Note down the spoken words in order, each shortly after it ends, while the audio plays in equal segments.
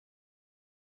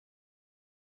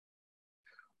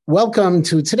Welcome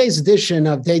to today's edition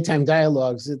of Daytime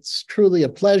Dialogues. It's truly a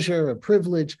pleasure, a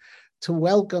privilege to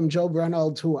welcome Joel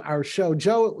Brunnell to our show.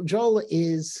 Joel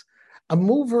is a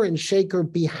mover and shaker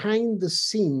behind the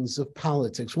scenes of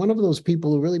politics, one of those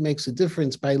people who really makes a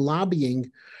difference by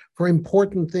lobbying for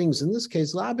important things, in this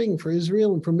case, lobbying for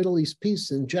Israel and for Middle East peace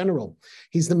in general.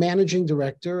 He's the managing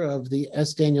director of the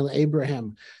S. Daniel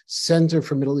Abraham Center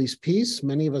for Middle East Peace.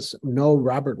 Many of us know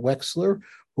Robert Wexler,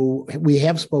 who we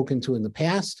have spoken to in the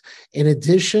past. In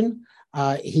addition,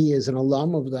 he is an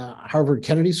alum of the Harvard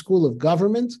Kennedy School of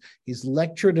Government. He's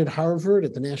lectured at Harvard,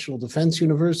 at the National Defense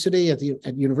University, at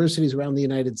universities around the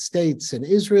United States and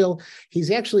Israel. He's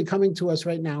actually coming to us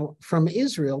right now from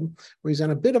Israel, where he's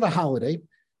on a bit of a holiday.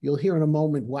 You'll hear in a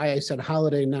moment why I said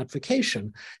holiday, not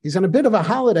vacation. He's on a bit of a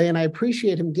holiday, and I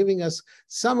appreciate him giving us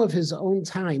some of his own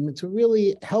time to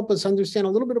really help us understand a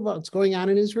little bit about what's going on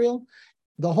in Israel,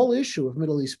 the whole issue of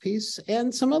Middle East peace,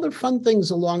 and some other fun things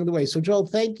along the way. So, Joel,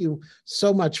 thank you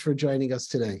so much for joining us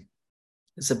today.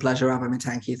 It's a pleasure, Rabbi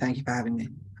Matanki. Thank you for having me.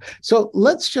 So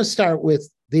let's just start with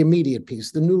the immediate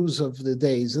piece, the news of the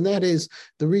days, and that is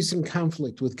the recent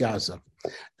conflict with Gaza.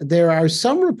 There are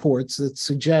some reports that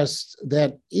suggest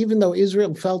that even though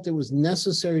Israel felt it was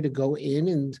necessary to go in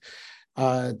and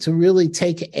to really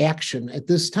take action at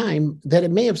this time, that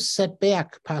it may have set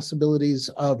back possibilities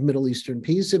of Middle Eastern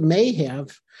peace. It may have,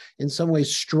 in some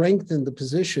ways, strengthened the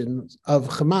position of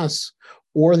Hamas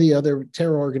or the other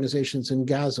terror organizations in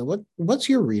Gaza. What's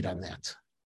your read on that?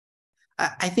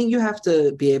 I think you have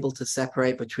to be able to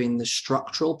separate between the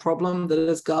structural problem that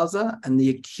is Gaza and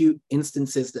the acute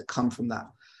instances that come from that.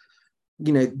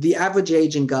 You know, the average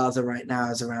age in Gaza right now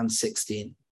is around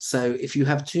 16. So if you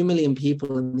have 2 million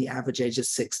people and the average age is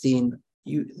 16,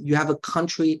 you have a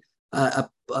country, a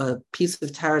piece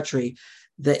of territory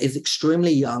that is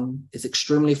extremely young, is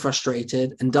extremely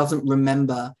frustrated, and doesn't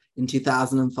remember in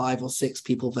 2005 or 6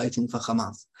 people voting for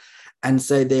Hamas. And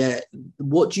so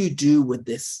what do you do with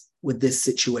this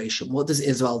situation? What does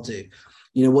Israel do?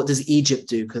 You know, what does Egypt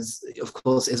do? Because, of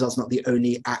course, Israel's not the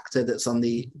only actor that's on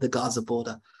the Gaza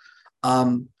border.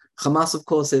 Hamas, of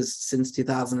course, since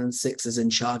 2006 is in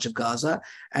charge of Gaza.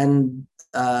 And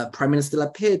Prime Minister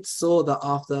Lapid saw that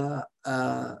after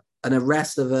an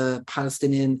arrest of a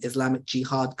Palestinian Islamic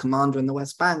Jihad commander in the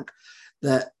West Bank,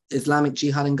 that Islamic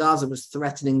Jihad in Gaza was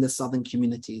threatening the southern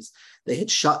communities. They had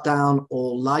shut down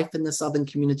all life in the southern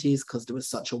communities because there was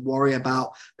such a worry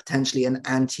about potentially an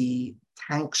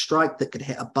anti-tank strike that could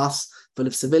hit a bus full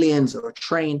of civilians or a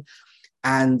train.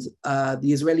 And the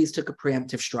Israelis took a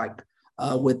preemptive strike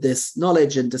with this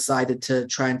knowledge and decided to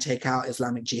try and take out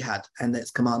Islamic Jihad and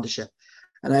its commandership.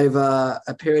 And over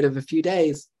a period of a few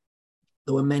days,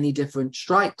 there were many different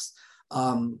strikes.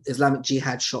 Islamic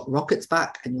Jihad shot rockets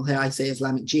back, and you'll hear I say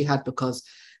Islamic Jihad because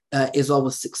Israel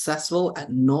was successful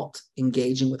at not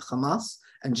engaging with Hamas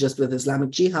and just with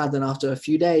Islamic Jihad. And after a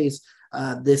few days,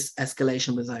 this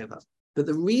escalation was over. But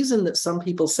the reason that some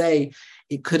people say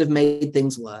it could have made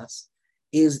things worse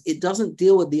is it doesn't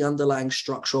deal with the underlying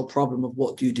structural problem of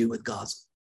what do you do with Gaza?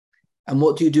 And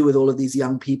what do you do with all of these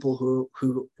young people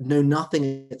who know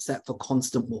nothing except for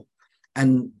constant war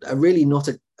and are really not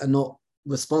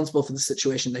responsible for the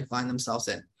situation they find themselves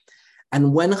in?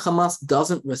 And when Hamas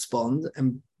doesn't respond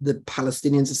and the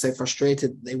Palestinians are so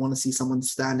frustrated, they want to see someone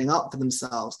standing up for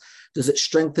themselves, does it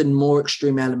strengthen more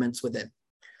extreme elements within?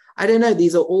 I don't know.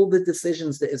 These are all the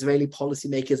decisions that Israeli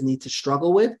policymakers need to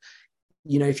struggle with.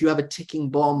 You know, if you have a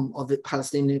ticking bomb of the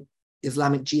Palestinian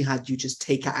Islamic Jihad, you just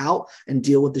take it out and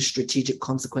deal with the strategic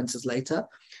consequences later.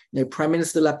 You know, Prime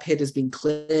Minister Lapid has been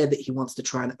clear that he wants to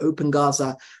try and open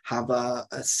Gaza, have a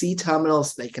sea terminal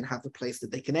so they can have a place that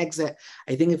they can exit.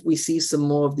 I think if we see some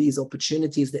more of these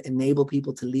opportunities that enable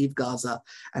people to leave Gaza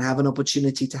and have an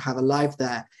opportunity to have a life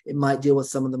there, it might deal with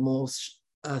some of the more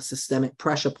systemic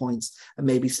pressure points and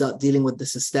maybe start dealing with the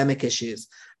systemic issues.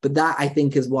 But that, I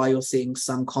think, is why you're seeing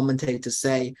some commentators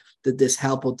say, did this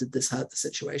help or did this hurt the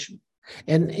situation?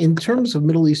 And in terms of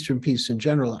Middle Eastern peace in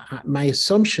general, my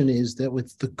assumption is that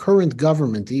with the current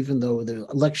government, even though the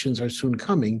elections are soon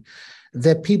coming,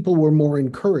 that people were more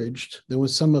encouraged. There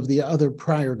was some of the other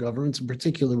prior governments, in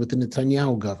particular with the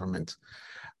Netanyahu government.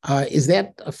 Is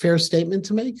that a fair statement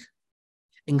to make?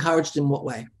 Encouraged in what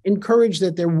way? Encouraged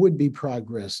that there would be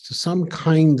progress to some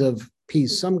kind of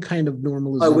peace, some kind of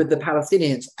normalization. Oh, with the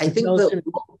Palestinians. I think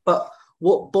but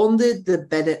what bonded the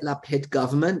Bennett-Lapid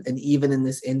government, and even in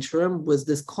this interim, was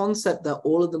this concept that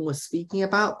all of them were speaking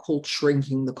about called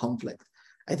shrinking the conflict.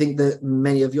 I think that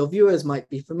many of your viewers might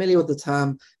be familiar with the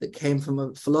term that came from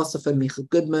a philosopher, Michael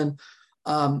Goodman.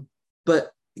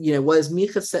 But whereas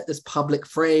Micha set this public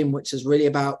frame, which is really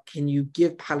about, can you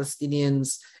give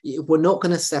Palestinians, we're not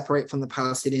going to separate from the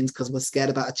Palestinians because we're scared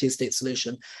about a two-state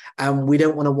solution, and we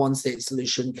don't want a one-state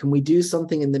solution. Can we do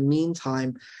something in the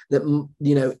meantime that,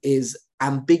 is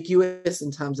ambiguous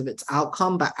in terms of its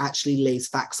outcome, but actually lays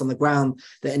facts on the ground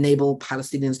that enable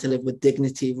Palestinians to live with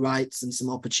dignity, rights, and some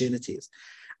opportunities?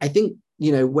 I think,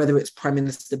 whether it's Prime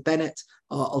Minister Bennett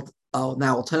or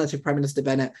now alternative Prime Minister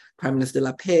Bennett, Prime Minister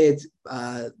Lapid,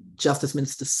 Justice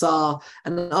Minister Saar,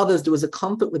 and others, there was a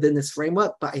comfort within this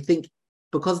framework. But I think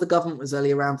because the government was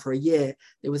only around for a year,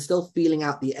 they were still feeling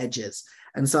out the edges.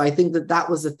 And so I think that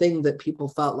was the thing that people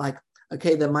felt like,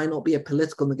 okay, there might not be a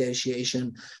political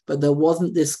negotiation, but there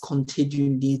wasn't this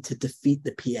continued need to defeat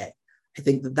the PA. I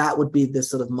think that would be this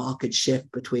sort of market shift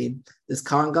between this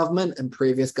current government and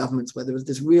previous governments, where there was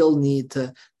this real need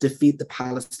to defeat the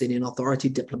Palestinian Authority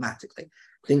diplomatically.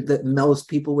 I think that most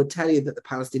people would tell you that the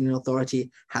Palestinian Authority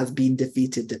has been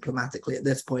defeated diplomatically at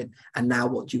this point, and now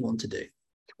what do you want to do?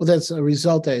 Well, that's a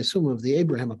result, I assume, of the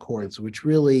Abraham Accords, which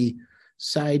really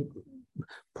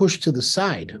pushed to the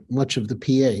side much of the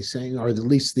PA, saying, or at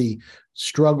least the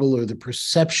struggle or the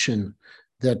perception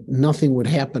that nothing would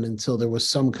happen until there was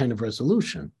some kind of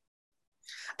resolution.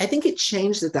 I think it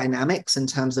changed the dynamics in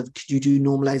terms of, could you do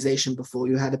normalization before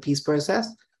you had a peace process,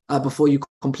 before you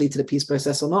completed a peace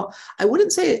process or not? I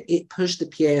wouldn't say it pushed the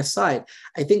PA aside.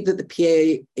 I think that the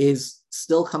PA is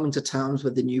still coming to terms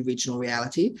with the new regional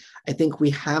reality. I think we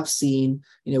have seen,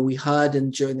 we heard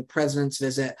during the president's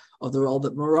visit of the role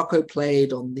that Morocco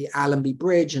played on the Allenby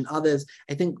Bridge and others,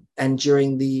 I think, and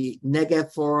during the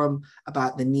Negev Forum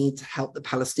about the need to help the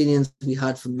Palestinians. We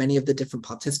heard from many of the different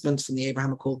participants from the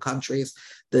Abraham Accord countries,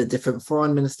 the different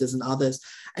foreign ministers and others.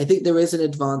 I think there is an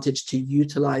advantage to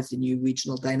utilize the new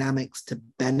regional dynamics to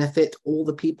benefit all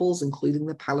the peoples, including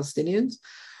the Palestinians.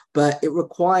 But it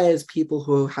requires people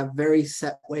who have very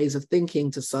set ways of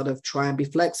thinking to sort of try and be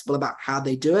flexible about how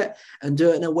they do it, and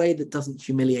do it in a way that doesn't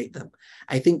humiliate them.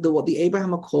 I think that what the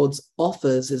Abraham Accords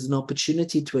offers is an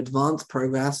opportunity to advance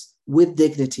progress with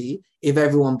dignity if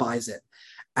everyone buys it.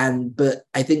 But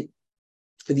I think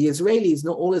for the Israelis,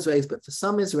 not all Israelis, but for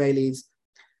some Israelis,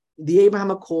 the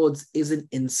Abraham Accords isn't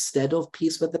instead of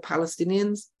peace with the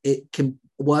Palestinians. It can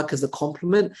work as a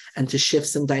complement and to shift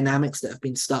some dynamics that have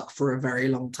been stuck for a very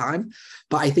long time.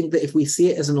 But I think that if we see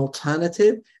it as an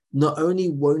alternative, not only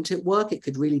won't it work, it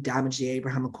could really damage the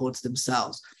Abraham Accords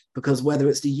themselves. Because whether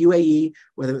it's the UAE,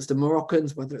 whether it's the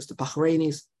Moroccans, whether it's the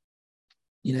Bahrainis,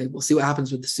 we'll see what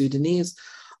happens with the Sudanese,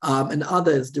 and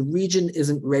others, the region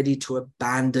isn't ready to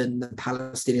abandon the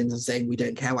Palestinians and saying we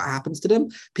don't care what happens to them.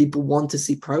 People want to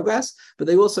see progress, but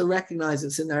they also recognize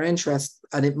it's in their interest,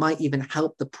 and it might even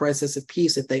help the process of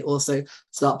peace if they also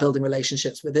start building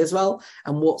relationships with Israel.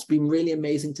 And what's been really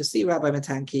amazing to see, Rabbi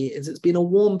Matanki, is it's been a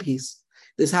warm peace.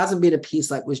 This hasn't been a peace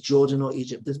like with Jordan or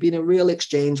Egypt. There's been a real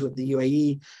exchange with the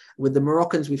UAE. With the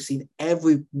Moroccans, we've seen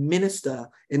every minister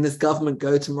in this government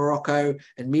go to Morocco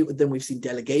and meet with them. We've seen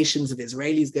delegations of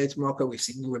Israelis go to Morocco. We've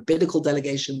seen rabbinical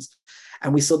delegations.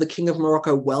 And we saw the King of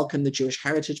Morocco welcome the Jewish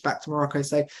heritage back to Morocco.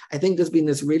 So I think there's been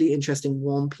this really interesting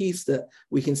warm peace that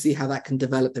we can see how that can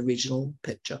develop the regional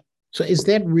picture. So is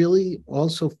that really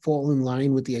also fall in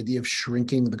line with the idea of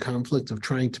shrinking the conflict, of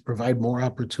trying to provide more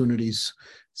opportunities,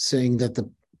 saying that the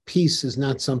peace is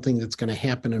not something that's going to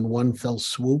happen in one fell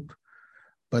swoop,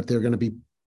 but there are going to be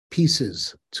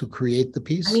pieces to create the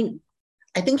peace?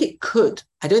 I think it could.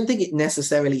 I don't think it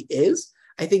necessarily is.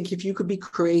 I think if you could be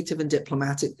creative and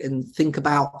diplomatic and think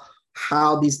about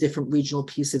how these different regional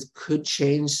pieces could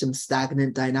change some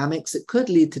stagnant dynamics, it could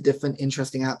lead to different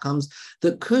interesting outcomes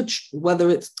that could, whether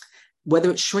it's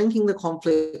shrinking the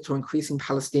conflict or increasing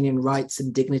Palestinian rights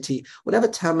and dignity, whatever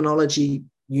terminology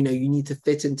you need to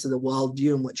fit into the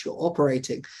worldview in which you're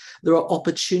operating, there are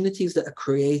opportunities that are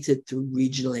created through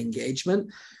regional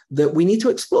engagement that we need to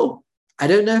explore. I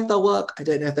don't know if they'll work. I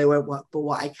don't know if they won't work. But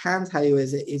what I can tell you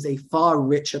is it is a far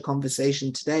richer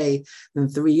conversation today than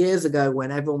 3 years ago,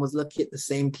 when everyone was looking at the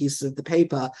same pieces of the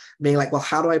paper, being like, well,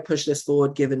 how do I push this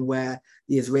forward given where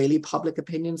the Israeli public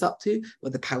opinion's up to,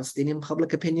 where the Palestinian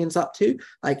public opinion's up to?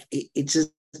 Like, it's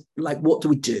just like, what do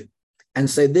we do? And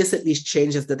so this at least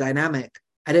changes the dynamic.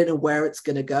 I don't know where it's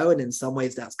going to go, and in some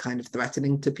ways that's kind of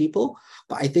threatening to people.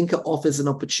 But I think it offers an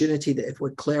opportunity that if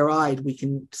we're clear-eyed, we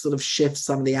can sort of shift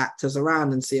some of the actors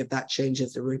around and see if that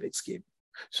changes the Rubik's Cube.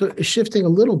 So shifting a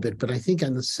little bit, but I think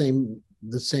on the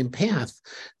same path,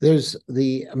 there's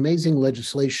the amazing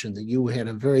legislation that you had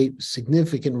a very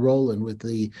significant role in with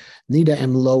the Nida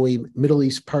M. Lowy Middle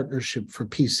East Partnership for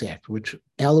Peace Act, which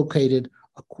allocated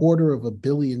 $250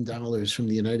 million from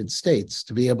the United States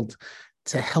to be able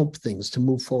to help things to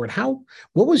move forward.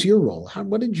 What was your role?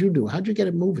 What did you do? How did you get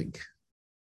it moving?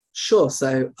 Sure.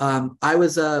 So I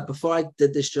was, before I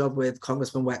did this job with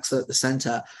Congressman Wexler at the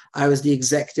center, I was the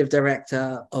executive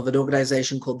director of an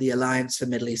organization called the Alliance for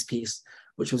Middle East Peace,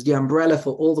 which was the umbrella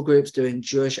for all the groups doing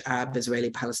Jewish, Arab, Israeli,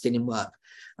 Palestinian work.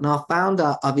 And our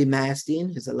founder, Avi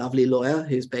Meyerstein, who's a lovely lawyer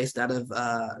who's based out of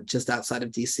just outside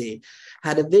of DC,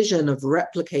 had a vision of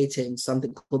replicating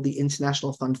something called the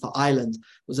International Fund for Ireland.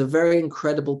 It was a very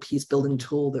incredible peace building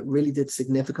tool that really did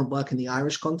significant work in the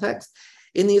Irish context,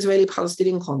 in the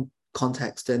Israeli-Palestinian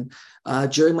context. And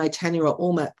during my tenure at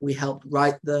Olmec, we helped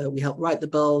write the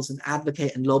bills and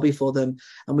advocate and lobby for them,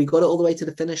 and we got it all the way to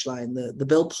the finish line. The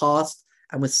bill passed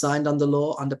and was signed under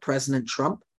law under President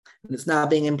Trump, and it's now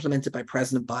being implemented by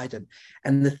President Biden.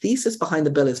 And the thesis behind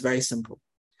the bill is very simple.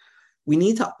 We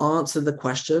need to answer the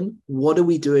question, what are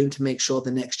we doing to make sure the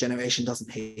next generation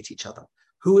doesn't hate each other?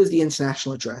 Who is the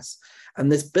international address?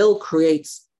 And this bill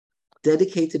creates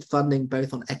dedicated funding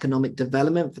both on economic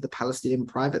development for the Palestinian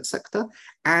private sector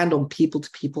and on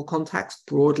people-to-people contacts,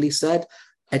 broadly said,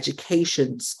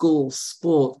 education, schools,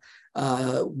 sport,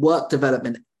 work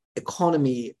development,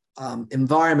 economy,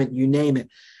 environment, you name it,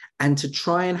 and to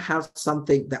try and have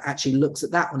something that actually looks at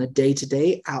that on a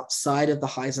day-to-day outside of the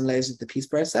highs and lows of the peace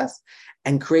process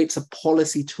and creates a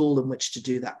policy tool in which to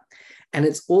do that. And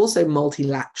it's also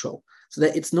multilateral, so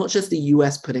that it's not just the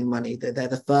US putting money, they're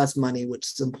the first money, which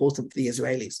is important for the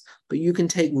Israelis, but you can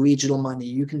take regional money,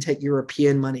 you can take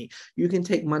European money, you can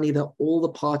take money that all the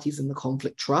parties in the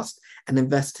conflict trust and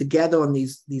invest together on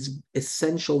these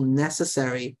essential,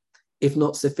 necessary, if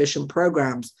not sufficient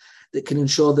programs that can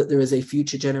ensure that there is a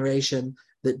future generation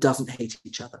that doesn't hate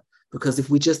each other. Because if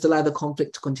we just allow the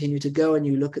conflict to continue to go and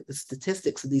you look at the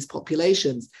statistics of these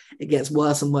populations, it gets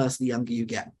worse and worse the younger you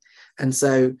get. And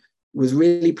so was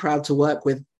really proud to work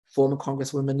with former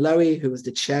Congresswoman Lowy, who was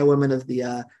the chairwoman of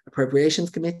the Appropriations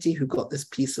Committee, who got this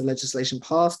piece of legislation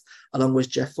passed, along with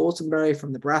Jeff Fortenberry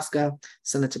from Nebraska,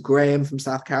 Senator Graham from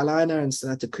South Carolina, and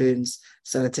Senator Coons,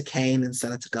 Senator Kaine, and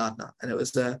Senator Gardner. And it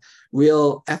was a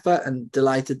real effort, and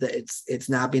delighted that it's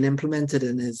now been implemented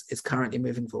and is currently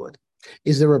moving forward.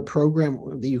 Is there a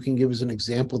program that you can give as an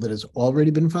example that has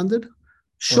already been funded?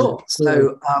 Sure.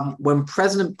 So when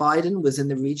President Biden was in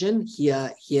the region,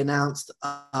 he announced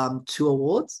 2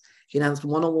 awards. He announced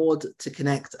one award to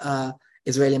connect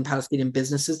Israeli and Palestinian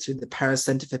businesses through the Paris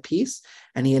Center for Peace,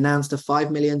 and he announced a $5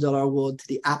 million award to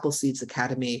the Appleseeds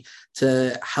Academy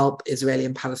to help Israeli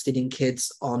and Palestinian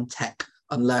kids on tech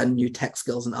and learn new tech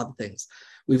skills and other things.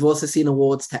 We've also seen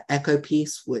awards to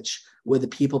EcoPeace, which were the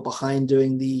people behind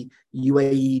doing the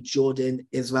UAE, Jordan,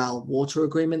 Israel water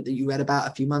agreement that you read about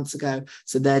a few months ago.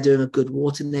 So they're doing a Good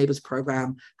Water Neighbors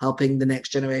program, helping the next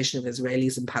generation of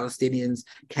Israelis and Palestinians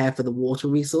care for the water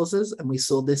resources. And we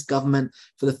saw this government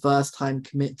for the first time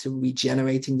commit to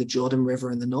regenerating the Jordan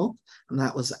River in the north. And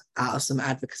that was out of some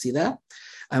advocacy there.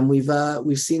 And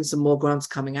we've seen some more grants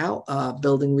coming out,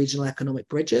 building regional economic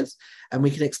bridges, and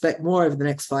we can expect more over the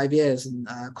next 5 years. And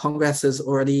Congress has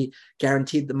already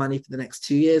guaranteed the money for the next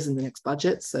 2 years in the next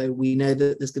budget. So we know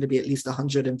that there's going to be at least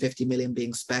 150 million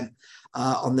being spent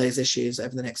on those issues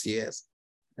over the next few years.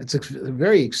 That's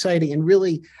very exciting. And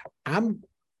really, I'm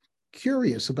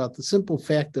curious about the simple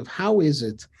fact of how is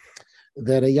it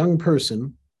that a young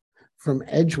person from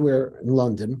Edgware in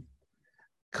London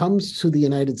comes to the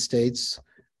United States,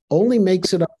 only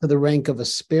makes it up to the rank of a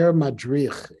spare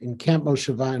madrich in Camp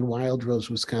Mosheva in Wild Rose,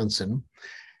 Wisconsin,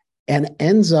 and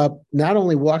ends up not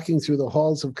only walking through the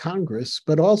halls of Congress,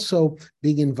 but also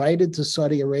being invited to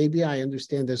Saudi Arabia. I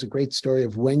understand there's a great story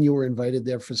of when you were invited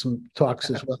there for some talks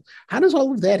as well. How does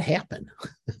all of that happen?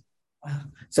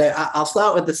 So I'll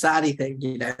start with the Saudi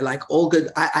thing, like all good.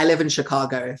 I live in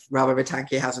Chicago, if Rabbi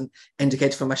Batanki hasn't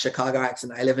indicated from my Chicago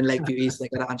accent. I live in Lakeview East,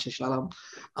 like at Anshe Shalom,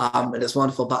 and it's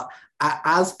wonderful. But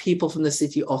as people from the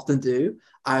city often do,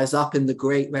 I was up in the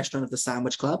great restaurant of the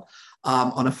Sandwich Club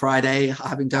on a Friday,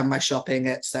 having done my shopping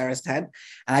at Sarah's tent,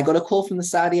 and I got a call from the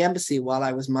Saudi embassy while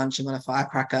I was munching on a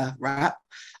firecracker wrap,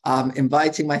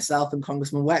 inviting myself and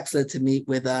Congressman Wexler to meet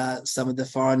with some of the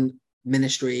foreign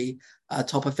ministry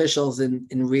top officials in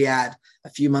Riyadh a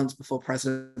few months before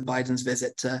President Biden's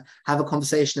visit to have a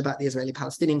conversation about the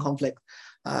Israeli-Palestinian conflict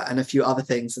and a few other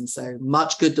things. And so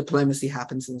much good diplomacy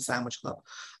happens in the Sandwich Club,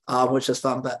 which was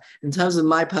fun. But in terms of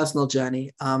my personal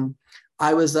journey,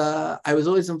 I was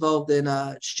always involved in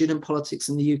student politics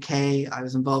in the UK. I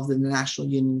was involved in the National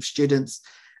Union of Students.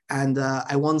 And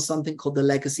I won something called the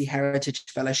Legacy Heritage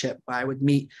Fellowship, where I would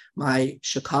meet my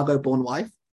Chicago-born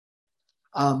wife.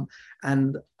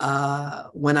 And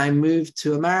when I moved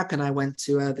to America and I went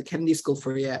to the Kennedy School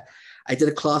for a year, I did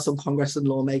a class on Congress and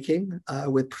lawmaking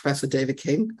with Professor David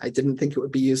King. I didn't think it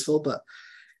would be useful, but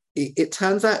it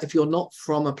turns out if you're not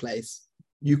from a place,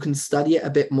 you can study it a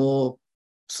bit more,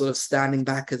 sort of standing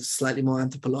back as slightly more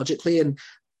anthropologically. And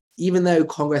even though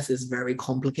Congress is very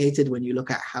complicated when you look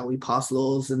at how we pass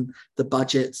laws and the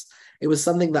budgets, it was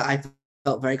something that I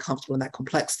felt very comfortable in that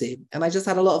complexity. And I just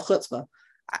had a lot of chutzpah.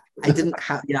 I didn't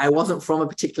have, I wasn't from a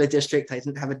particular district. I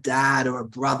didn't have a dad or a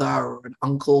brother or an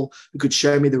uncle who could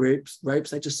show me the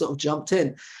ropes. I just sort of jumped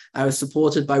in. I was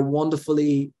supported by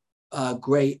wonderfully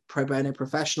great pro bono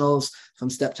professionals from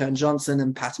Steptoe & Johnson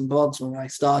and Patton Boggs when I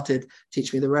started,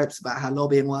 teach me the ropes about how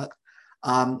lobbying worked,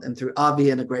 and through Avi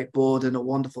and a great board and a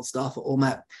wonderful staff at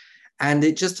Allmet. And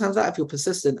it just turns out if you're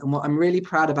persistent, and what I'm really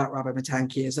proud about Rabbi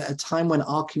Matanki is at a time when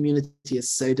our community is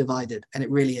so divided, and it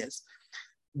really is,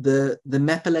 the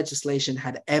MEPA legislation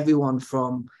had everyone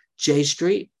from J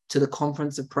Street to the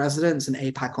Conference of Presidents and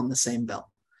AIPAC on the same bill.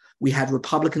 We had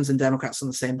Republicans and Democrats on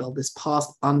the same bill. This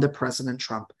passed under President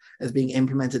Trump as being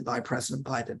implemented by President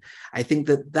Biden. I think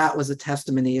that that was a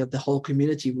testimony of the whole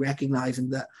community recognizing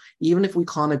that even if we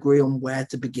can't agree on where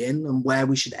to begin and where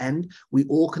we should end, we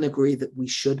all can agree that we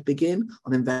should begin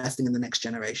on investing in the next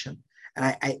generation.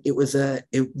 And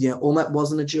Allmet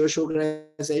wasn't a Jewish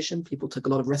organization. People took a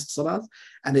lot of risks on us,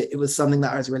 and it was something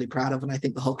that I was really proud of, and I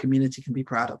think the whole community can be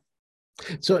proud of.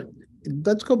 So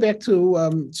let's go back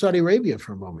to Saudi Arabia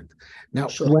for a moment. Now,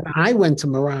 Sure. When I went to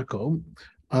Morocco,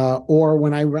 or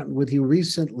when I went with you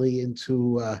recently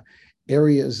into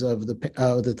areas of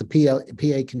that the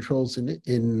PA controls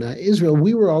in Israel,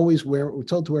 we were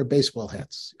told to wear baseball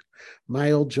hats. My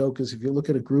old joke is if you look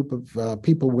at a group of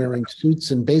people wearing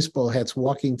suits and baseball hats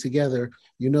walking together,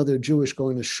 you know they're Jewish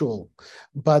going to shul.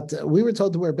 But we were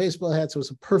told to wear baseball hats. It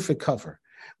was a perfect cover.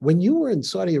 When you were in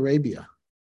Saudi Arabia,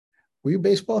 were you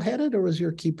baseball hatted or was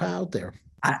your kippah out there?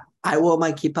 I wore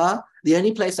my kippah. The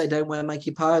only place I don't wear my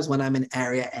kippah is when I'm in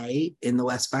Area A in the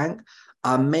West Bank,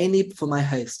 mainly for my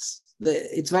hosts.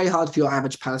 It's very hard for your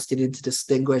average Palestinian to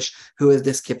distinguish who is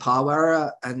this kippah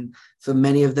wearer. And for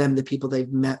many of them, the people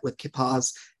they've met with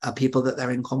kippahs are people that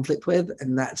they're in conflict with.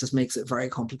 And that just makes it very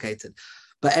complicated.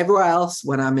 But everywhere else,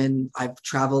 I've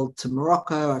traveled to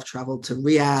Morocco, I've traveled to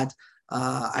Riyadh,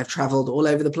 I've traveled all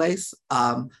over the place.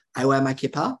 I wear my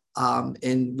kippah.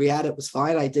 In Riyadh, it was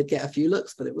fine. I did get a few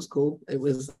looks, but it was cool. It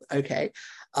was okay.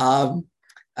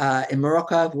 In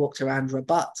Morocco, I've walked around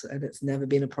Rabat, and it's never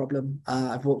been a problem.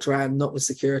 I've walked around not with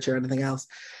security or anything else.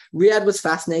 Riyadh was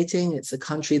fascinating. It's a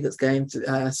country that's going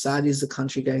through, Saudi is a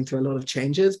country going through a lot of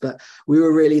changes, but we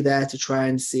were really there to try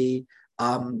and see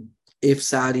if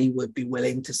Saudi would be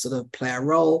willing to sort of play a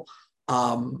role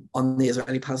on the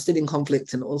Israeli-Palestinian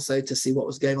conflict, and also to see what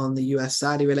was going on in the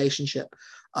US-Saudi relationship.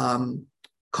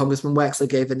 Congressman Wexler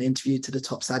gave an interview to the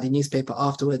top Saudi newspaper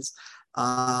afterwards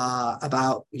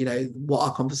about what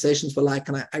our conversations were like,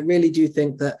 and I really do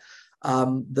think that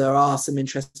there are some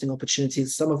interesting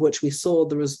opportunities, some of which we saw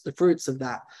the fruits of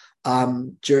that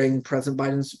during President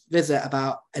Biden's visit,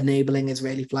 about enabling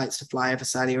Israeli flights to fly over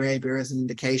Saudi Arabia as an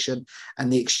indication,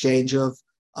 and the exchange of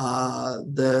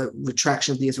the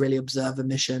retraction of the Israeli observer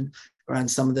mission around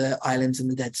some of the islands in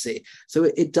the Dead Sea. So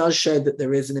it does show that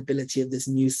there is an ability of this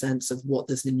new sense of what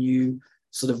does the new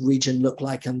sort of region look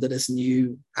like under this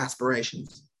new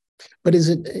aspirations. But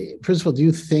first of all, do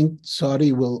you think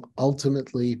Saudi will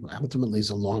ultimately is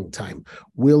a long time,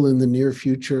 will in the near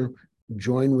future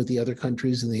join with the other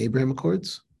countries in the Abraham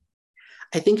Accords?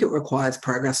 I think it requires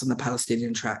progress on the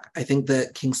Palestinian track. I think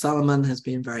that King Salman has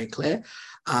been very clear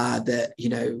that,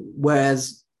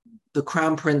 whereas the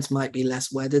Crown Prince might be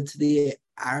less wedded to the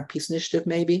Arab Peace Initiative,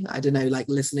 maybe, I don't know, like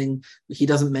listening, he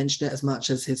doesn't mention it as much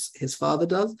as his father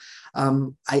does.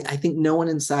 I think no one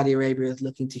in Saudi Arabia is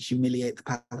looking to humiliate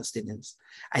the Palestinians.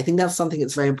 I think that's something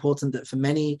that's very important that for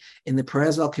many in the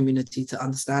pro-Israel community to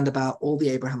understand about all the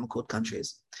Abraham Accord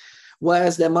countries.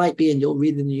 Whereas there might be, and you'll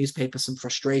read in the newspaper, some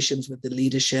frustrations with the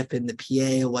leadership in the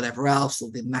PA or whatever else, or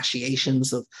the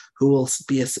machinations of who will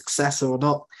be a successor or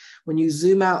not. When you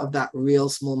zoom out of that real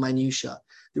small minutia,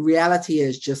 the reality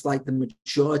is, just like the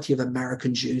majority of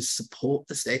American Jews support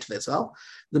the state of Israel,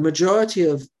 the majority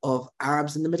of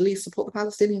Arabs in the Middle East support the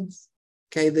Palestinians.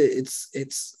 Okay,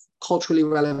 it's culturally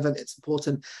relevant, it's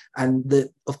important. And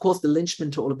of course, the linchpin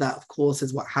to all of that, of course,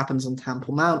 is what happens on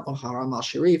Temple Mount or Haram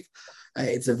al-Sharif.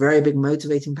 It's a very big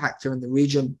motivating factor in the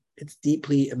region. It's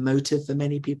deeply emotive for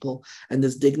many people, and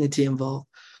there's dignity involved.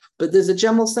 But there's a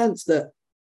general sense that,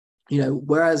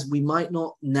 whereas we might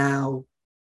not now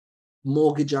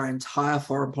mortgage our entire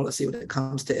foreign policy when it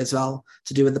comes to Israel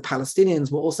to do with the Palestinians,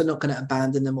 we're also not going to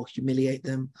abandon them or humiliate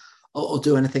them or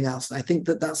do anything else. And I think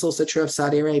that that's also true of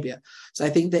Saudi Arabia. So I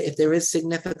think that if there is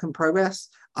significant progress,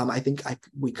 I think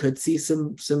we could see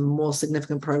some more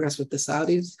significant progress with the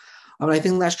Saudis. I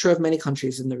think that's true of many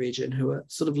countries in the region who are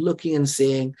sort of looking and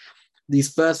seeing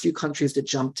these first few countries that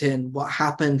jumped in, what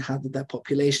happened, how did their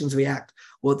populations react,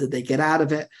 what did they get out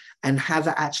of it, and has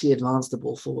it actually advanced the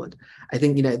ball forward? I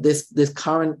think, this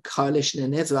current coalition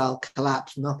in Israel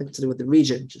collapsed, nothing to do with the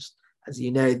region. Just as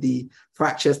you know, the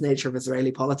fractious nature of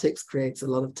Israeli politics creates a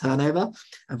lot of turnover.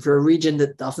 And for a region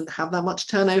that doesn't have that much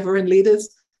turnover in leaders,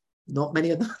 not many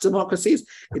of the democracies,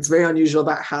 it's very unusual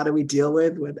about how do we deal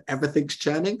with when everything's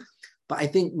churning. But I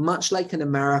think much like in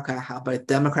America, how both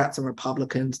Democrats and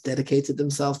Republicans dedicated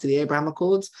themselves to the Abraham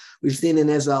Accords, we've seen in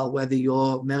Israel, whether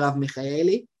you're Merav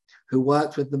Michaeli, who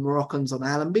worked with the Moroccans on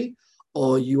Allenby,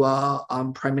 or you are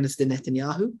Prime Minister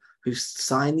Netanyahu, who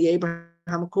signed the Abraham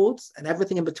Accords, and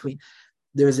everything in between.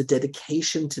 There is a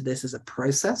dedication to this as a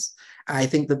process. I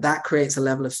think that creates a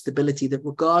level of stability that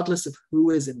regardless of who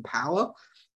is in power,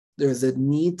 there is a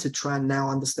need to try and now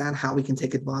understand how we can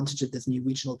take advantage of this new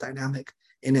regional dynamic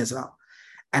in Israel.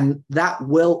 And that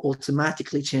will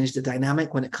automatically change the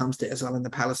dynamic when it comes to Israel and the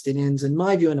Palestinians, in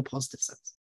my view, in a positive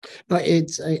sense. But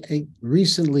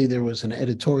recently there was an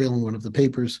editorial in one of the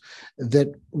papers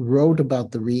that wrote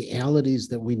about the realities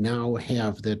that we now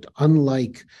have, that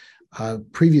unlike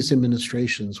previous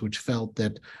administrations, which felt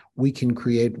that we can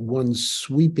create one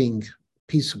sweeping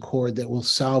peace accord that will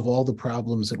solve all the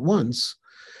problems at once,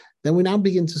 then we now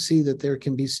begin to see that there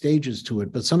can be stages to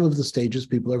it. But some of the stages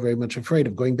people are very much afraid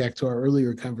of. Going back to our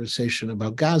earlier conversation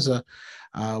about Gaza,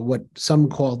 what some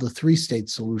call the three-state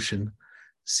solution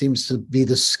seems to be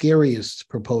the scariest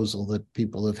proposal that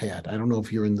people have had. I don't know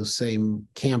if you're in the same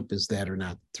camp as that or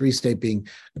not. Three-state being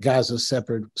Gaza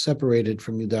separated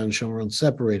from Yudan and Shomron,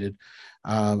 separated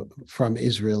from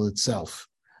Israel itself.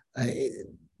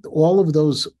 All of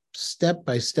those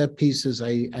step-by-step pieces.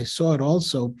 I saw it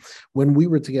also when we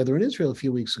were together in Israel a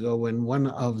few weeks ago, when one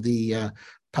of the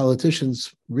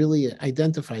politicians really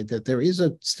identified that there is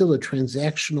still a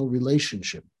transactional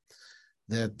relationship,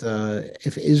 that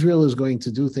if Israel is going to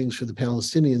do things for the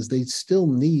Palestinians, they still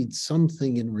need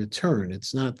something in return.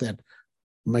 It's not that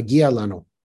magia lanu,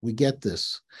 we get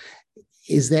this.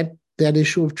 Is that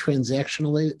issue of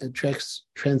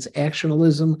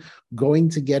transactionalism going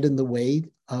to get in the way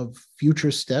of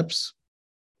future steps?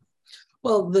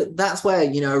 Well, that's where,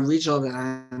 a regional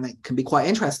dynamic can be quite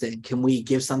interesting. Can we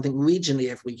give something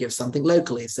regionally if we give something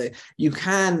locally? So you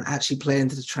can actually play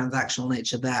into the transactional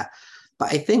nature there.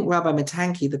 But I think, Rabbi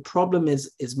Matanki, the problem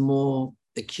is more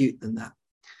acute than that.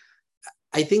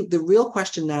 I think the real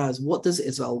question now is, what does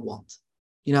Israel want?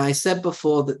 I said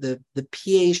before that the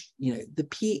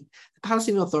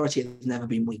Palestinian Authority has never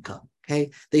been weaker.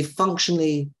 Okay, they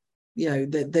functionally,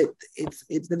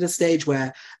 it's at a stage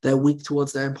where they're weak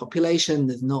towards their own population.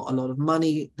 There's not a lot of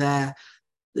money there.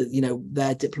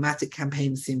 Their diplomatic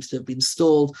campaign seems to have been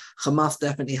stalled. Hamas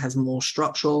definitely has more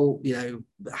structural,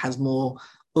 has more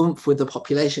oomph with the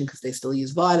population because they still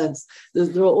use violence.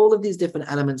 There are all of these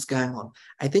different elements going on.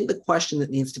 I think the question that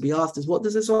needs to be asked is, what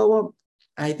does Israel want?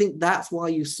 And I think that's why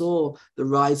you saw the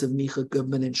rise of Micha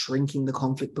Goodman in shrinking the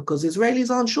conflict, because Israelis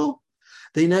aren't sure.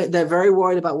 They're very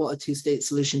worried about what a two-state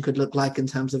solution could look like in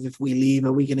terms of, if we leave,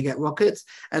 are we going to get rockets?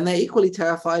 And they're equally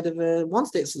terrified of a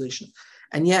one-state solution.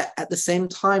 And yet, at the same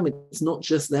time, it's not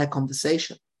just their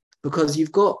conversation, because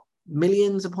you've got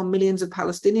millions upon millions of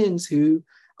Palestinians who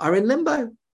are in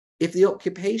limbo. If the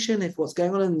occupation, if what's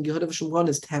going on in Yehuda Shomron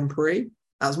is temporary,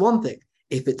 that's one thing.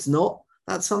 If it's not,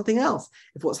 that's something else.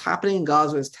 If what's happening in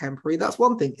Gaza is temporary, that's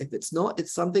one thing. If it's not,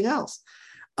 it's something else.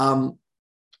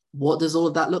 What does all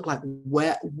of that look like?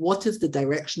 What is the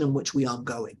direction in which we are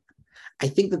going? I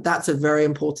think that that's a very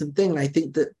important thing. And I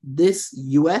think that this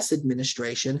US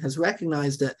administration has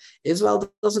recognized that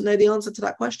Israel doesn't know the answer to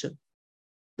that question.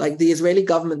 Like the Israeli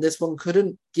government, this one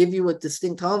couldn't give you a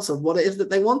distinct answer of what it is that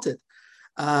they wanted.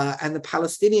 And the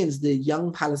Palestinians, the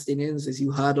young Palestinians, as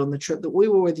you heard on the trip that we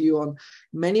were with you on,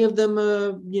 many of them,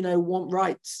 want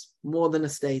rights more than a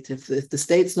state. If the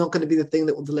state's not going to be the thing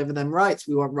that will deliver them rights,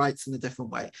 we want rights in a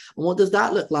different way. And what does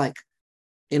that look like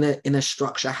in a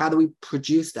structure? How do we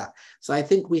produce that? So I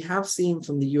think we have seen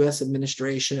from the US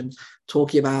administration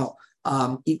talking about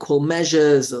equal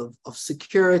measures of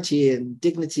security and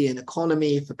dignity and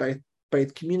economy for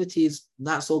both communities.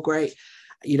 That's all great.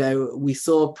 We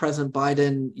saw President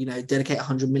Biden, dedicate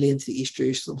 100 million to the East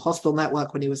Jerusalem Hospital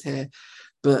Network when he was here.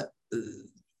 But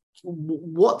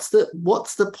what's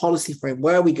the policy frame?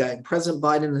 Where are we going? President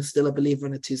Biden is still a believer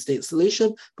in a two-state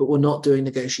solution, but we're not doing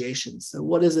negotiations. So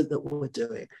what is it that we're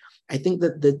doing? I think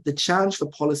that the challenge for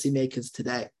policymakers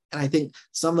today And I think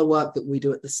some of the work that we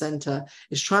do at the center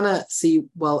is trying to see,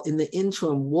 well, in the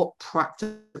interim, what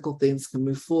practical things can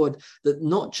move forward that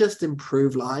not just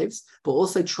improve lives, but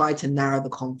also try to narrow the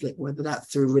conflict, whether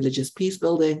that's through religious peace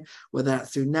building, whether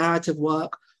that's through narrative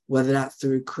work, whether that's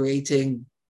through creating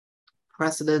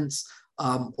precedents,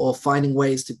 or finding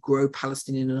ways to grow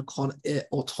Palestinian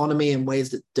autonomy in ways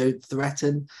that don't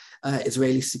threaten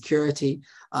Israeli security,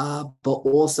 but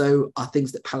also are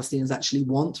things that Palestinians actually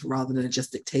want rather than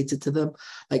just dictated to them.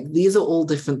 Like, these are all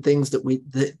different things that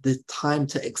the time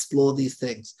to explore these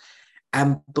things.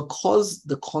 And because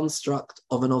the construct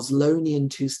of an Oslonian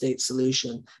two-state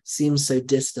solution seems so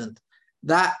distant,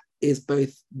 that is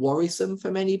both worrisome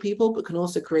for many people, but can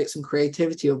also create some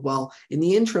creativity of, well, in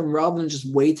the interim, rather than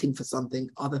just waiting for something,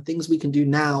 are there things we can do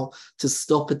now to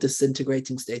stop a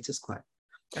disintegrating status quo?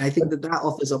 And I think that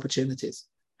offers opportunities.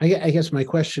 I guess my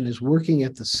question is, working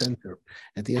at the center,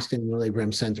 at the S. Daniel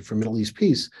Abraham Center for Middle East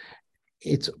Peace,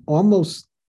 it's almost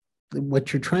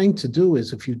what you're trying to do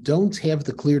is, if you don't have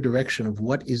the clear direction of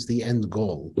what is the end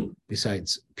goal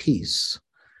besides peace,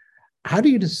 how do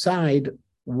you decide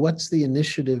what's the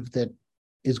initiative that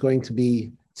is going to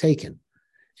be taken?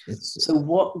 So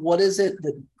what is it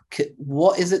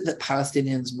that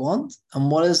Palestinians want, and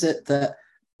what is it that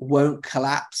won't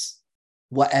collapse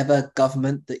whatever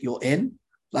government that you're in,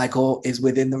 like, or is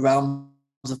within the realms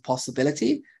of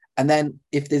possibility? And then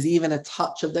if there's even a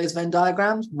touch of those Venn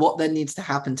diagrams, what then needs to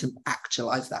happen to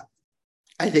actualize that?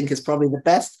 I think is probably the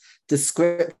best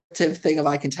descriptive thing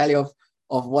I can tell you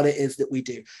of what it is that we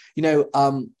do.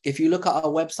 If you look at our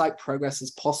website, Progress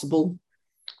is Possible,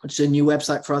 which is a new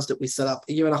website for us that we set up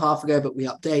a year and a half ago, but we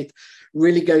update,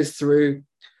 really goes through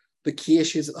the key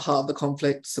issues at the heart of the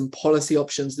conflict, some policy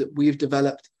options that we've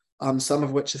developed, some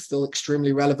of which are still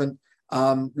extremely relevant,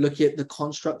 looking at the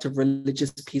construct of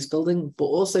religious peace building, but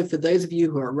also for those of you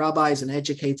who are rabbis and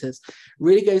educators,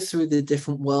 really goes through the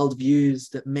different worldviews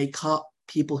that make up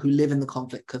people who live in the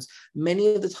conflict, because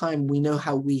many of the time we know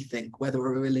how we think, whether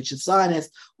we're a religious Zionist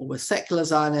or we're secular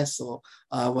Zionists or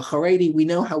we're Haredi, we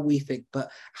know how we think. But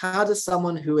how does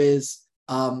someone who is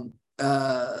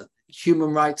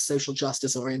human rights, social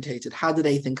justice orientated, how do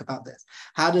they think about this?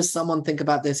 How does someone think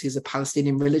about this who's a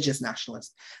Palestinian religious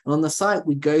nationalist? And on the site,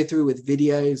 we go through with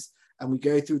videos, and we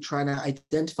go through trying to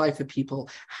identify for people,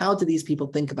 how do these people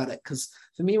think about it? Because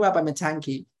for me, Rabbi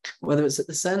Matanki, whether it's at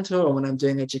the center or when I'm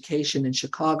doing education in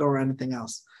Chicago or anything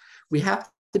else, we have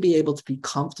to be able to be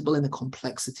comfortable in the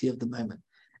complexity of the moment.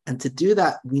 And to do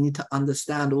that, we need to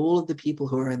understand all of the people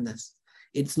who are in this.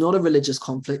 It's not a religious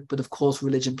conflict, but of course,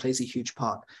 religion plays a huge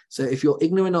part. So if you're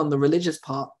ignorant on the religious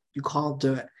part, you can't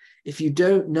do it. If you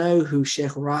don't know who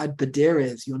Sheikh Raad Badir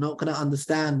is, you're not going to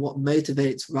understand what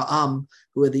motivates Ra'am,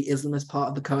 who are the Islamist part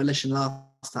of the coalition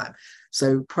last time.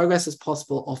 So Progress is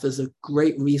Possible offers a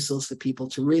great resource for people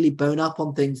to really bone up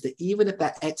on things that, even if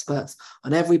they're experts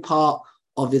on every part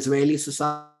of Israeli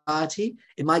society,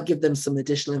 it might give them some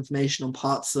additional information on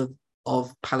parts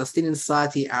of Palestinian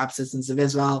society, Arab citizens of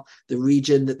Israel, the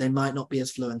region that they might not be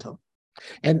as fluent on.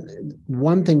 And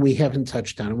one thing we haven't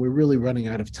touched on, and we're really running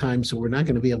out of time, so we're not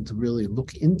going to be able to really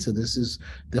look into this, is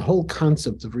the whole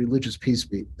concept of religious peace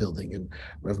building, and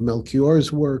Rav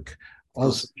Melchior's work,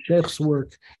 also Sheikh's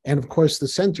work, and of course the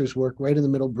center's work right in the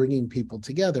middle, bringing people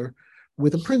together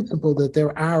with a principle that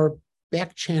there are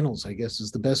back channels, I guess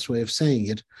is the best way of saying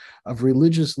it, of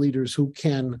religious leaders who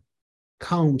can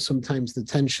calm sometimes the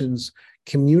tensions,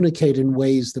 communicate in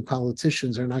ways that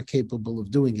politicians are not capable of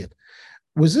doing it.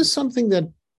 Was this something that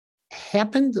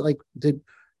happened? Like, did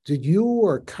you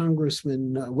or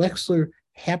Congressman Wexler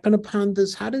happen upon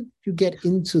this? How did you get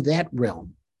into that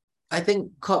realm? I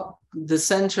think the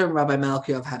center and Rabbi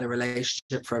Melchior have had a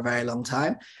relationship for a very long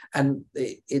time, and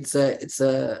it's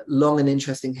a long and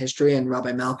interesting history. And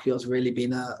Rabbi Melchior has really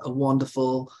been a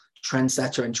wonderful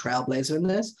trendsetter and trailblazer in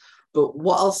this. But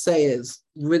what I'll say is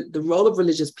the role of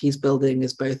religious peace building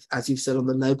is both, as you've said, on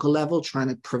the local level, trying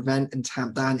to prevent and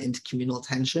tamp down intercommunal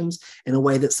tensions in a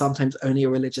way that sometimes only a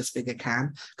religious figure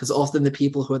can, because often the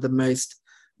people who are the most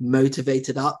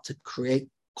motivated up to create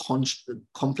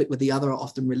conflict with the other are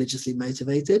often religiously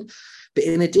motivated. But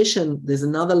in addition, there's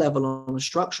another level on a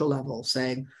structural level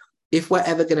saying, if we're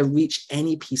ever going to reach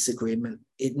any peace agreement,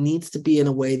 it needs to be in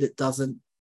a way that doesn't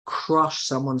crush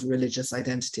someone's religious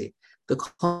identity. The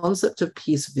concept of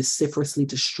peace vociferously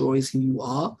destroys who you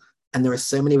are, and there are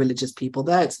so many religious people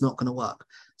there, it's not going to work.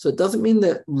 So it doesn't mean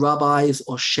that rabbis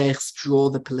or sheikhs draw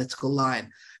the political line,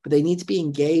 but they need to be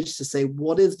engaged to say,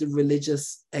 what is the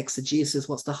religious exegesis,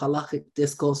 what's the halakhic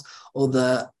discourse or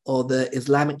the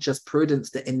Islamic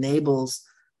jurisprudence that enables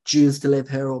Jews to live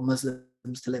here or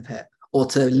Muslims to live here? or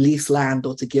to lease land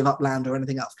or to give up land or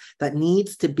anything else. That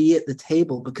needs to be at the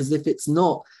table, because if it's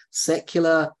not,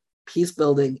 secular peace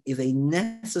building is a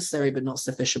necessary but not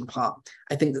sufficient part.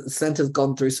 I think that the center's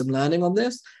gone through some learning on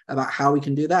this about how we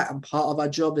can do that. And part of our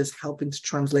job is helping to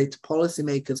translate to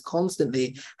policymakers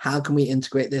constantly, how can we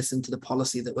integrate this into the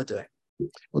policy that we're doing?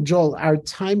 Well, Joel, our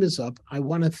time is up. I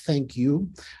want to thank you.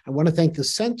 I want to thank the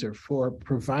Center for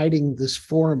providing this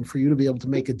forum for you to be able to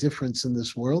make a difference in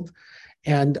this world.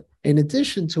 And in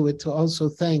addition to it, to also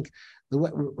thank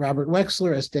Robert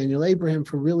Wexler, S. Daniel Abraham,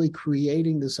 for really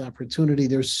creating this opportunity.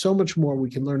 There's so much more we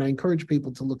can learn. I encourage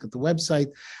people to look at the website.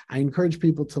 I encourage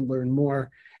people to learn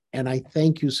more. And I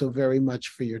thank you so very much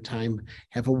for your time.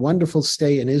 Have a wonderful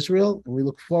stay in Israel. And we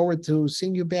look forward to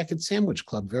seeing you back at Sandwich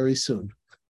Club very soon.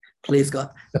 Please,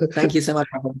 God. Thank you so much.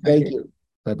 Thank you.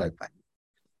 Bye-bye. Bye.